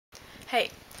Hey,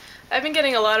 I've been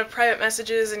getting a lot of private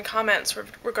messages and comments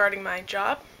regarding my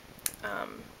job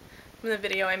from the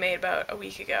video I made about a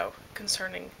week ago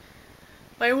concerning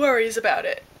my worries about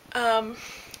it. I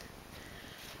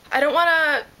don't want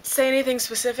to say anything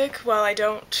specific while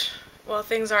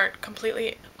things aren't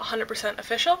completely 100%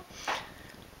 official,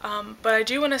 but I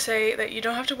do want to say that you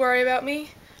don't have to worry about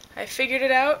me. I figured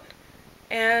it out,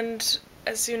 and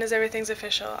as soon as everything's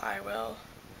official, I will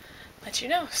let you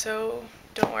know, so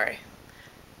don't worry.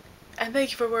 And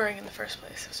thank you for worrying in the first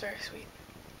place. It was very sweet.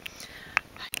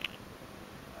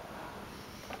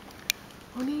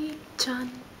 Oni-chan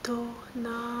to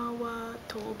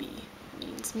Nawatobi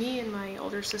means me and my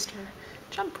older sister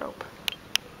jump rope.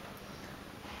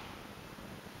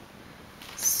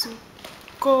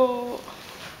 Sukoku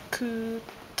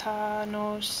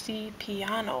tanoshii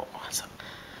piano. So,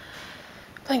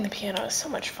 playing the piano is so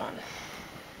much fun.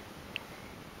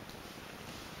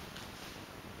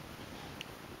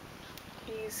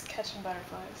 He's catching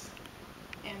butterflies.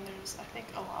 And there's, I think,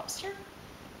 a lobster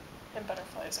and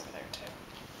butterflies over there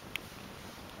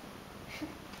too.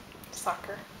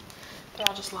 Soccer. They're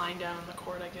all just lying down on the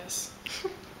court, I guess.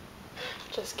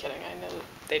 Just kidding, I know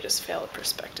they just fail at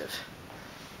perspective.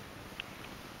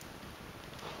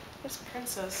 This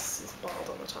princess is bald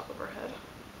on the top of her head.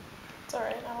 It's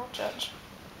alright, I won't judge.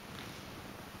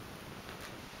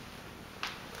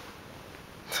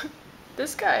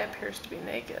 This guy appears to be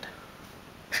naked.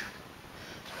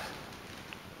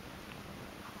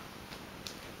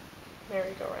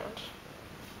 Merry-go-round.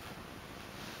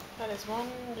 That is one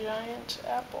giant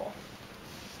apple.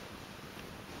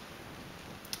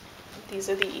 These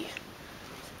are the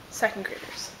second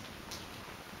graders.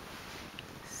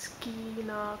 Suki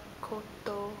na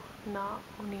koto na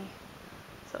oni.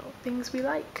 So, things we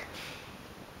like.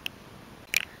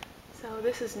 So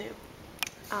this is new.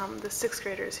 The sixth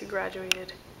graders who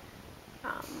graduated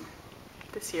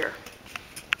this year,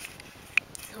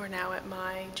 who are now at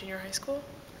my junior high school.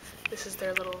 This is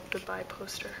their little goodbye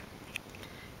poster.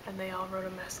 And they all wrote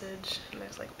a message, and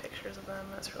there's like pictures of them.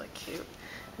 That's really cute.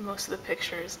 And most of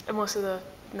the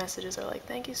messages are like,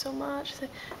 thank you so much.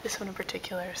 This one in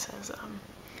particular says,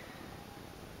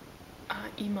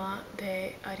 Ima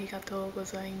de arigatou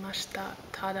gozaimashita,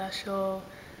 tada shou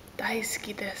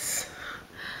daisuki desu.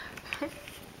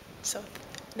 So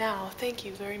now, thank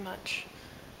you very much.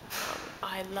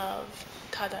 I love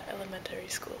Tada Elementary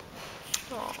School.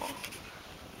 Aww.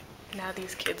 Now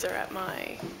these kids are at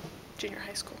my junior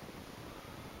high school.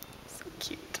 So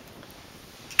cute.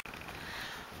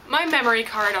 My memory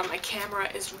card on my camera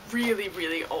is really,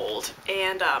 really old,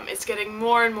 and it's getting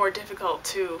more and more difficult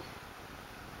to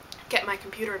get my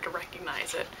computer to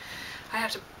recognize it. I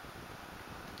have to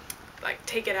like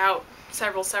take it out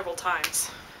several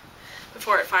times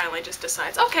before it finally just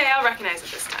decides, okay, I'll recognize it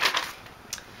this time.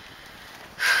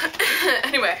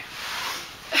 Anyway.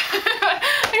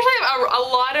 Actually, I have a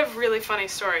lot of really funny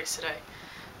stories today.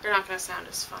 They're not going to sound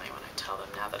as funny when I tell them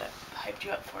now that I've hyped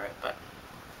you up for it, but...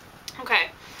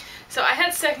 Okay, so I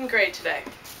had second grade today,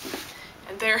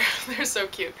 and they're so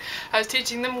cute. I was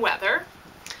teaching them weather,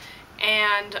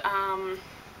 and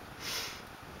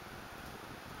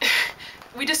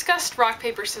we discussed rock,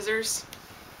 paper, scissors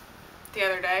the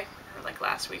other day, or like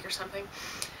last week or something.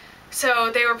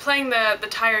 So they were playing the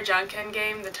tire junkin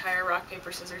game, the tire rock,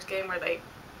 paper, scissors game, where they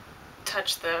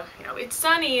touch the, it's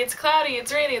sunny, it's cloudy,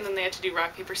 it's rainy, and then they have to do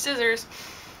rock, paper, scissors,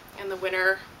 and the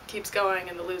winner keeps going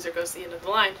and the loser goes to the end of the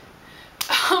line.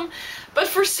 But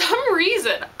for some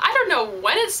reason, I don't know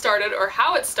when it started or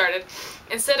how it started,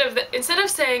 instead of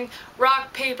saying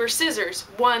rock, paper, scissors,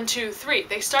 1, 2, 3,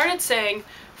 they started saying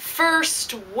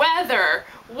first weather,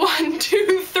 1,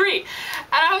 2, 3, and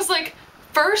I was like,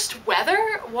 first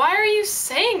weather? Why are you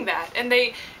saying that? And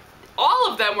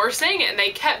all of them were saying it, and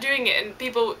they kept doing it, and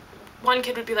one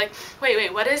kid would be like,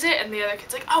 wait, what is it? And the other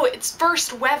kid's like, oh, it's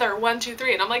first weather, 1, 2,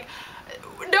 3. And I'm like,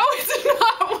 no, it's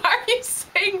not. Why are you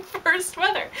saying first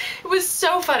weather? It was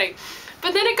so funny.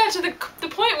 But then it got to the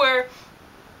point where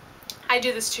I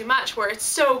do this too much, where it's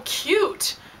so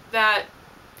cute that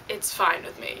it's fine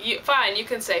with me. Fine, you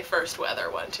can say first weather,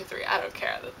 1, 2, 3. I don't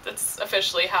care. That's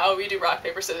officially how we do rock,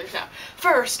 paper, scissors now.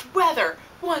 First weather,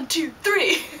 1, 2, 3.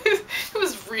 It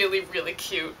was really, really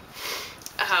cute.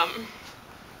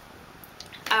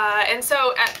 And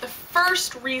so at the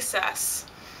first recess,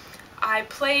 I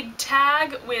played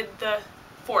tag with the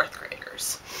 4th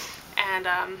graders. And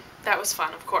that was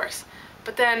fun, of course.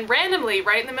 But then randomly,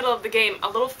 right in the middle of the game, a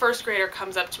little 1st grader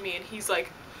comes up to me and he's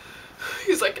like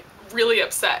really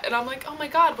upset, and I'm like, oh my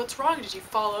god, what's wrong? Did you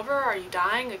fall over? Are you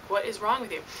dying? Like, what is wrong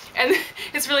with you? And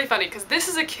it's really funny because this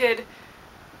is a kid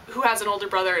who has an older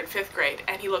brother in 5th grade,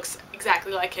 and he looks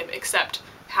exactly like him except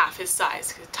half his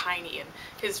size, he's tiny, and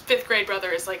his 5th grade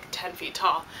brother is like 10 feet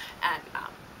tall, and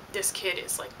this kid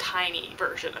is like tiny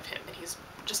version of him, and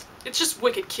it's just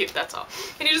wicked cute, that's all.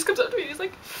 And he just comes up to me and he's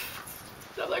like,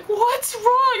 I'm like, what's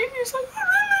wrong? And he's like,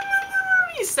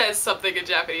 he says something in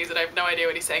Japanese and I have no idea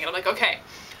what he's saying, and I'm like, okay,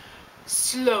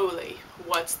 slowly,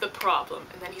 what's the problem?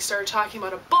 And then he started talking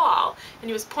about a ball, and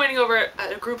he was pointing over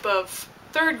at a group of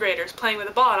 3rd graders playing with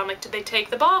a ball, and I'm like, did they take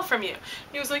the ball from you?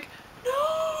 And he was like,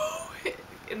 no!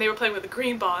 And they were playing with a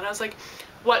green ball, and I was like,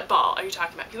 what ball are you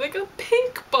talking about? He's like, a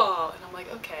pink ball. And I'm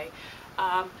like, okay,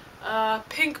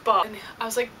 pink ball. And I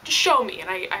was like, just show me. And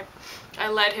I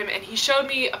led him, and he showed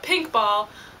me a pink ball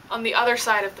on the other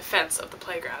side of the fence of the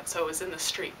playground, so it was in the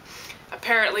street.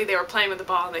 Apparently they were playing with the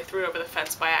ball and they threw it over the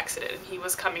fence by accident, and he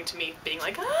was coming to me being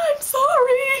like, I'm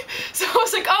sorry. So I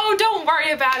was like, oh, don't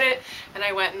worry about it. And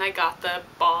I went and I got the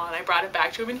ball and I brought it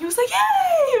back to him, and he was like,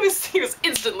 yay! He was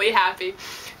instantly happy.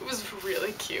 It was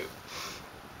really cute.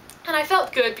 And I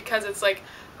felt good because it's like,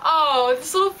 oh,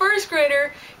 this little 1st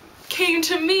grader came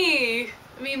to me.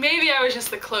 I mean, maybe I was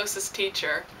just the closest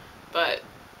teacher, but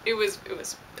it was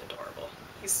adorable.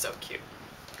 He's so cute.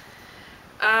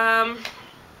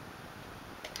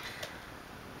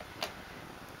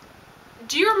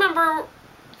 Do you remember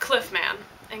Cliffman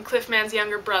and Cliffman's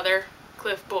younger brother,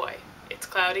 Cliff Boy? It's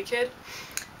Cloudy Kid.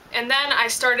 And then I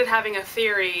started having a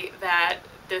theory that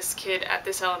this kid at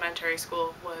this elementary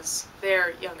school was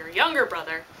their younger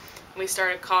brother, and we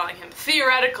started calling him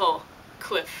Theoretical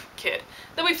Cliff Kid.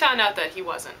 Then we found out that he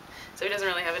wasn't, so he doesn't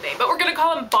really have a name. But we're gonna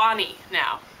call him Bonnie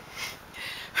now.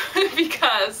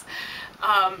 Because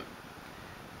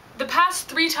the past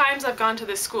 3 times I've gone to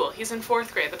this school, he's in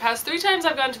 4th grade, the past 3 times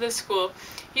I've gone to this school,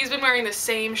 he's been wearing the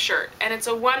same shirt, and it's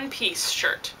a one-piece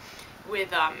shirt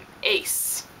with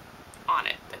Ace on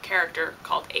it, the character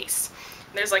called Ace.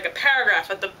 And there's like a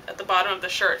paragraph at the bottom of the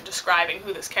shirt describing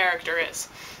who this character is.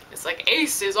 It's like,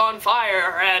 Ace is on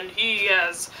fire and he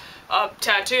has a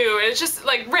tattoo, and it's just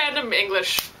like random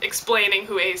English explaining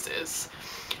who Ace is.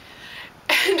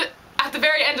 And at the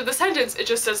very end of the sentence, it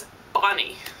just says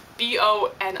Bonnie.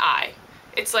 B-O-N-I.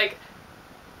 It's like,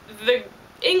 the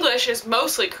English is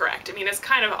mostly correct. I mean, it's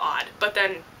kind of odd, but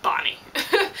then Bonnie.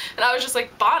 And I was just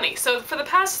like, Bonnie. So for the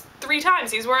past 3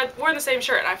 times, he's worn the same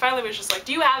shirt, and I finally was just like,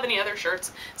 do you have any other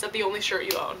shirts? Is that the only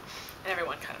shirt you own? And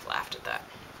everyone kind of laughed at that.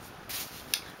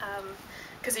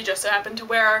 Because he just so happened to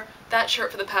wear that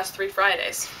shirt for the past 3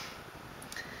 Fridays.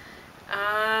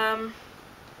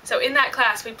 So in that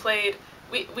class,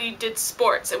 we did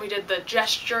sports, and we did the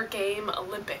gesture game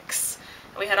Olympics.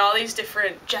 And we had all these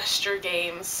different gesture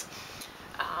games,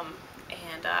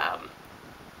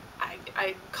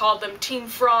 I called them Team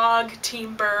Frog,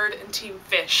 Team Bird, and Team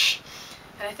Fish.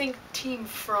 And I think Team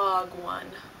Frog won,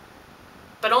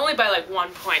 but only by like 1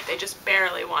 point. They just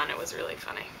barely won. It was really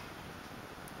funny.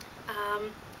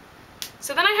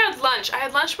 So then I had lunch. I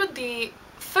had lunch with the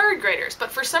 3rd graders,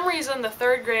 but for some reason the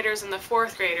 3rd graders and the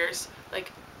 4th graders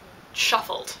like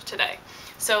shuffled today.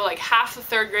 So like half the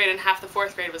 3rd grade and half the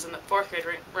 4th grade was in the 4th grade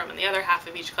room, and the other half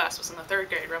of each class was in the 3rd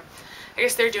grade room. I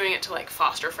guess they're doing it to like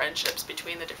foster friendships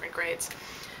between the different grades.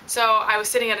 So I was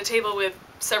sitting at a table with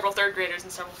several 3rd graders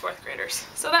and several 4th graders.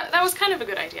 So that was kind of a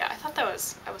good idea. I thought that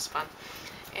was fun.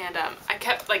 And I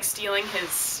kept like stealing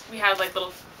his, we had like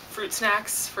little fruit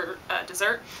snacks for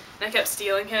dessert, and I kept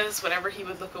stealing his whenever he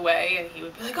would look away, and he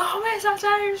would be like, oh, my sauce.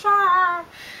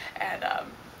 And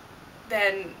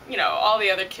then, you know, all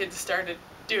the other kids started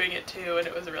doing it too, and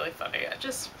it was really funny.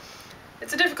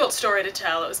 It's a difficult story to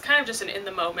tell. It was kind of just an in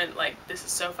the moment, like, this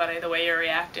is so funny, the way you're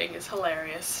reacting is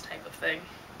hilarious type of thing.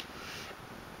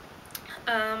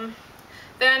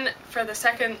 Then for the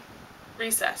second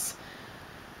recess,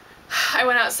 I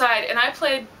went outside and I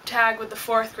played tag with the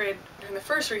 4th grade during the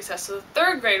first recess. So the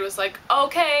 3rd grade was like,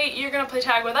 okay, you're gonna play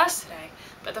tag with us today.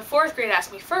 But the 4th grade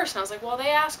asked me first, and I was like, well, they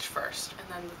asked first. And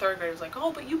then the 3rd grade was like,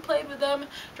 oh, but you played with them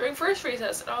during first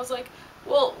recess. And I was like,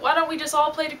 well, why don't we just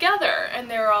all play together? And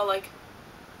they were all like,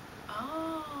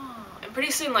 oh. And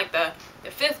pretty soon, like, the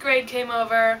 5th grade came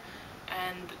over,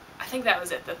 and I think that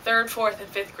was it. The 3rd, 4th,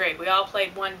 and 5th grade, we all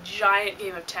played one giant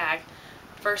game of tag.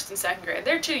 1st and 2nd grade.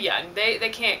 They're too young. They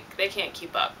can't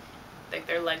keep up. Like,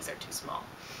 their legs are too small.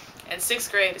 And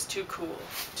 6th grade is too cool.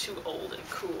 Too old and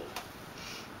cool.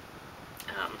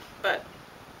 But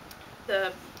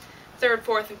the 3rd,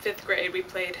 4th, and 5th grade, we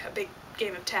played a big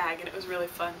game of tag, and it was really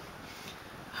fun.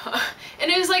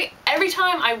 And it was like, every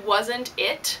time I wasn't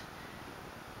it,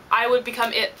 I would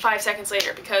become it 5 seconds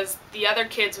later, because the other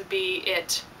kids would be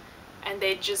it, and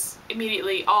they'd just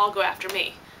immediately all go after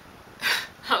me.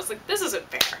 I was like, this isn't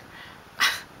fair.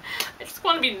 I just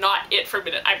want to be not it for a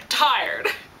minute. I'm tired.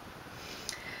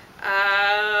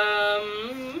 I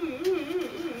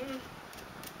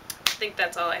think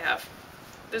that's all I have.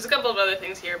 There's a couple of other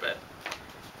things here, but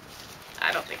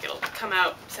I don't think it'll come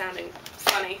out sounding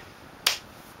funny.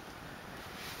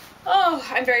 Oh,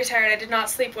 I'm very tired. I did not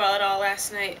sleep well at all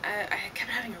last night. I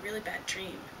kept having a really bad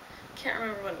dream. Can't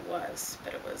remember what it was,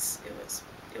 but it was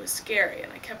scary,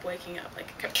 and I kept waking up.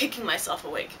 Like, I kept kicking myself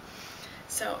awake.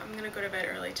 So I'm gonna go to bed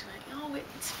early tonight. Oh wait,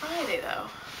 it's Friday though.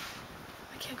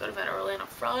 I can't go to bed early on a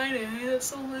Friday. That's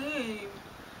so lame.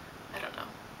 I don't know.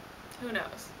 Who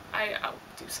knows? I'll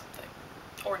do something.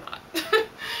 Or not.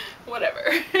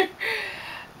 Whatever.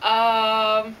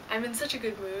 I'm in such a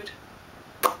good mood.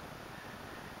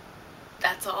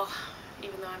 That's all,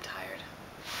 even though I'm tired.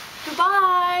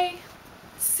 Goodbye!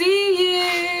 See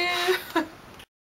you!